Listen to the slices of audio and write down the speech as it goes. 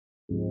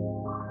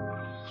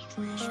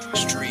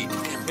Street.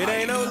 It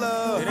ain't no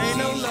love. It ain't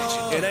no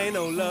love. It ain't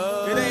no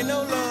love. It ain't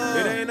no love.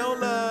 It ain't no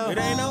love. It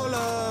ain't no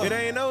love. It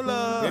ain't no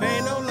love. It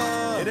ain't no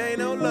love. It ain't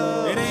no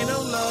love. It ain't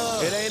no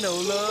love. It ain't no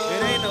love.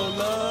 It ain't no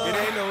love. It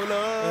ain't no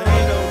love. It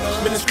ain't no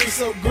love. Man, the street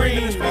so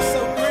green.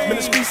 Man,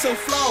 the street so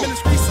flawed.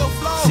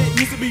 Shit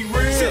used to be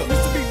real.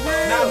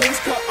 Now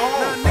niggas cut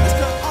on.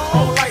 I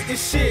don't like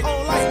this shit.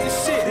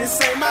 This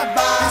ain't my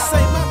vibe.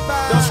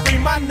 Don't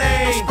scream my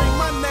name.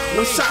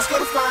 When shots go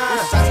to fire.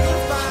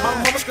 My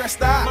mama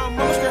scratched out.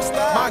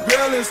 My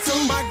girl is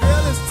too.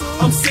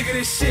 I'm sick of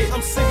this shit.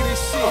 I'm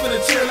finna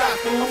chill out,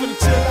 fool.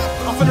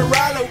 I'm finna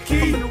ride low key.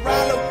 I'm finna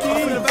vibe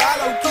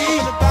low key.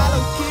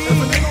 If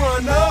a nigga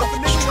run up,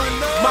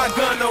 my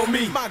gun on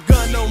me.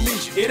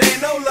 It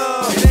ain't no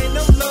love. It ain't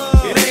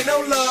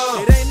no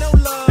love.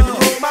 Let me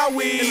roll my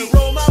weed.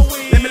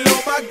 Let me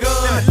load my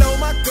gun.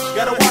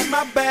 Gotta watch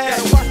my back.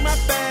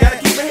 Gotta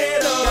keep my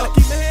head up.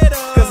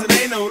 Cause it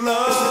ain't no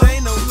love.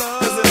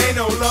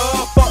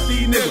 Fuck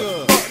these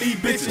niggas. Fuck these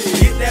bitches.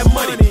 Get that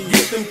money.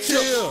 Get them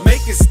chips.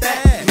 Make it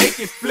stack. Make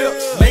it flip.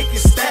 Make it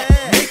stack.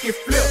 Make it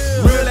flip.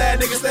 Real ass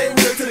nigga stay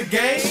real to the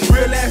game.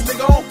 Real ass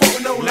nigga don't fuck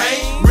with no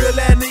lane. Real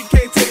ass nigga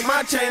can't take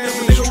my chain. If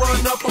a nigga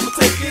run up, I'ma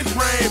take his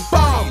brain.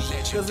 Bomb.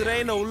 Cause it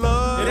ain't no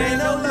love. It ain't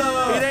no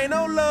love. It ain't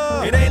no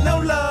love. It ain't no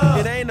love.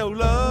 It ain't no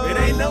love. It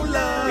ain't no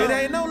love. It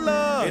ain't